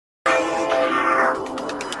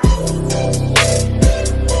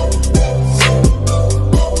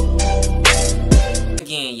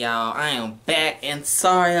Again, y'all, I am back, and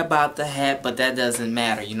sorry about the hat, but that doesn't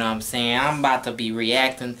matter, you know what I'm saying? I'm about to be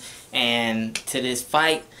reacting and to this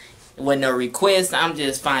fight with no request. I'm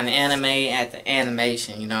just finding anime at the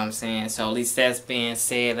animation, you know what I'm saying? So at least that's being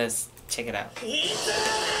said, let's check it out.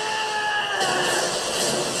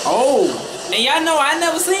 Oh, and y'all know I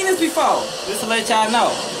never seen this before, just to let y'all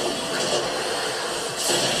know.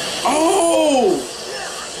 Oh!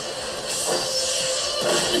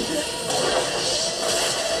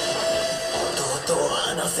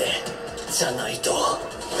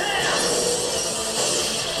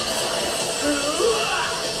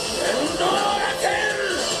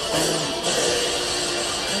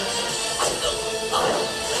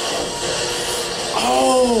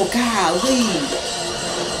 Oh, golly.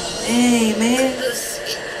 Hey, man.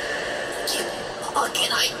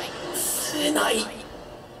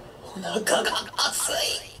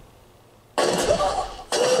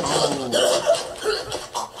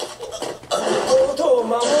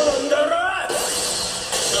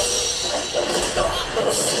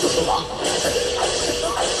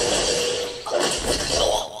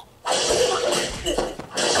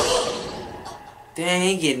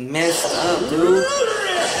 Dang, getting messed up, dude.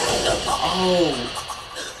 Oh.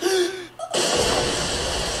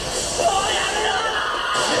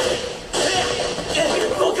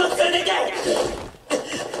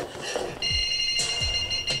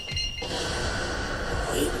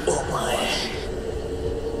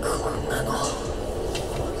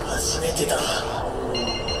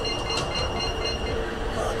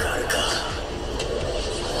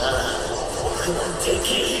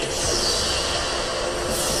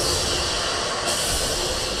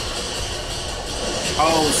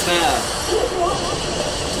 Oh snap.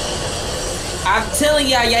 I'm telling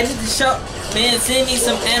y'all need to show, man, send me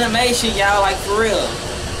some animation, y'all, like for real.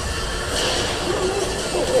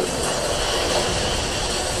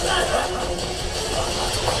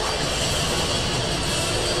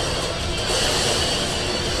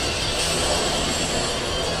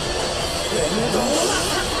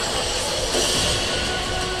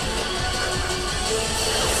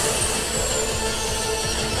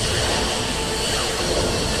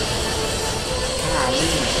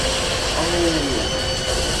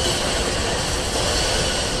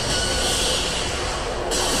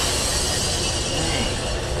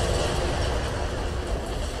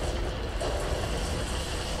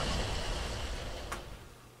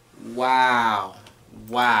 Wow.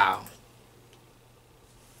 Wow.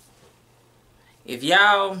 If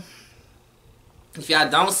y'all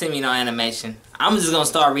don't send me no animation, I'm just gonna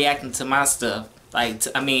start reacting to my stuff. Like,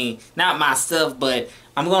 I mean, not my stuff, but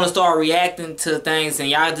I'm gonna start reacting to things, and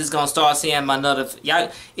y'all just gonna start seeing my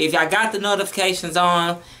if y'all got the notifications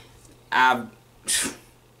on, I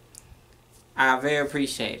very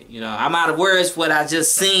appreciate it. You know, I'm out of words for what I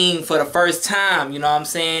just seen for the first time. You know what I'm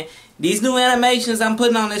saying? These new animations I'm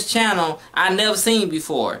putting on this channel, I never seen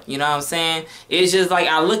before. You know what I'm saying? It's just like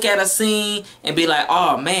I look at a scene and be like,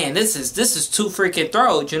 oh man, this is too freaking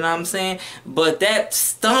throat. You know what I'm saying? But that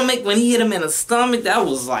stomach, when he hit him in the stomach, that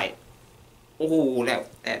was like, oh, that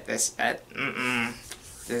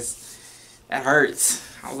hurts.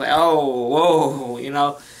 I was like, oh, whoa, you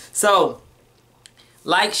know. So,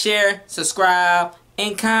 like, share, subscribe,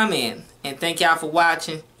 and comment. And thank y'all for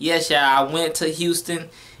watching. Yes, y'all, I went to Houston.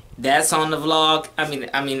 That's on the vlog. I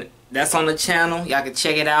mean, that's on the channel. Y'all can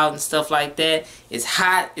check it out and stuff like that. It's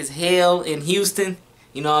hot as hell in Houston.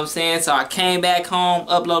 You know what I'm saying? So I came back home,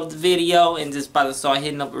 uploaded the video, and just about to start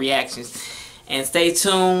hitting up reactions. And stay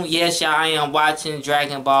tuned. Yes, y'all, I am watching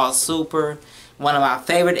Dragon Ball Super. One of my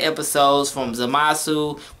favorite episodes from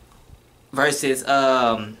Zamasu versus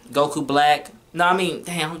Goku Black. No, I mean,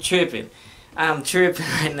 damn, I'm tripping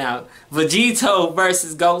right now. Vegito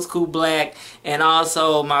versus Goku Black, and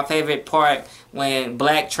also my favorite part when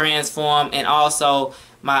Black transformed, and also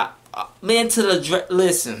my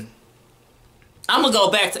listen. I'm gonna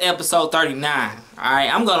go back to episode 39.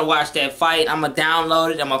 Alright, I'm gonna watch that fight. I'm gonna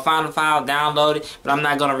download it. I'm gonna find the file, download it, but I'm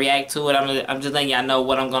not gonna react to it. I'm just letting y'all know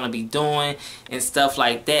what I'm gonna be doing and stuff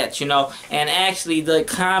like that, you know. And actually, the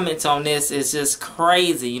comments on this is just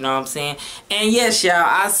crazy, you know what I'm saying? And yes, y'all,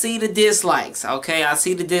 I see the dislikes. Okay, I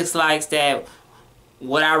see the dislikes that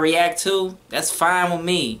what I react to. That's fine with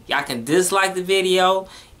me. Y'all can dislike the video.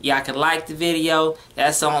 Y'all can like the video.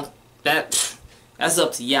 That's up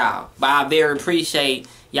to y'all. But I very appreciate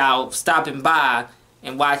y'all stopping by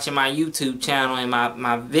and watching my YouTube channel and my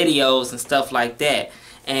videos and stuff like that.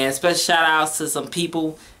 And special shout outs to some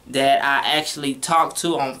people that I actually talked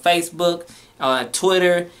to on Facebook.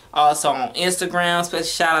 Twitter, also on Instagram. Special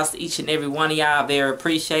shout outs to each and every one of y'all. I very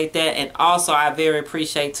appreciate that. And also I very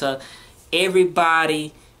appreciate to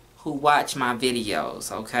everybody who watch my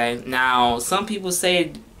videos. Okay, now some people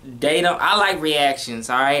say they don't. I like reactions.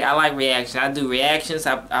 Alright, I like reactions. I do reactions.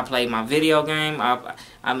 I play my video game.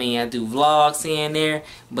 I mean, I do vlogs in there,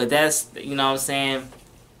 but that's, you know what I'm saying,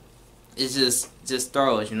 it's just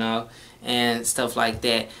throws, you know, and stuff like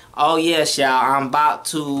that. Oh yes, y'all, I'm about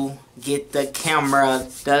to get the camera,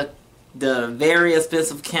 the very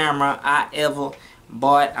expensive camera I ever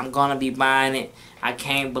bought. I'm gonna be buying it. I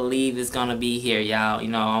can't believe it's gonna be here, y'all. You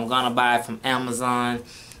know, I'm gonna buy it from Amazon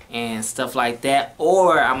and stuff like that,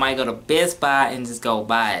 or I might go to Best Buy and just go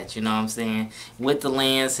buy it, you know what I'm saying, with the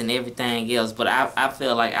lens and everything else. But I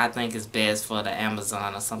feel like I think it's best for the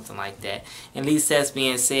Amazon or something like that. At least that's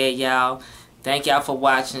being said, y'all, thank y'all for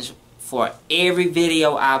watching for every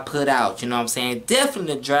video I put out, you know what I'm saying.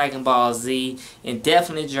 Definitely Dragon Ball Z and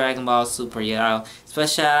definitely Dragon Ball Super, y'all. Special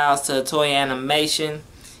shout outs to Toy Animation,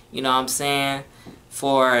 you know what I'm saying,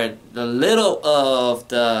 for the little of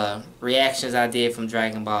the reactions I did from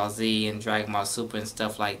Dragon Ball Z and Dragon Ball Super and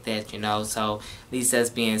stuff like that, you know. So at least that's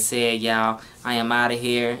being said, y'all, I am out of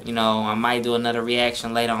here. You know, I might do another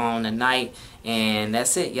reaction later on tonight, and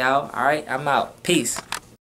that's it, y'all. Alright, I'm out. Peace.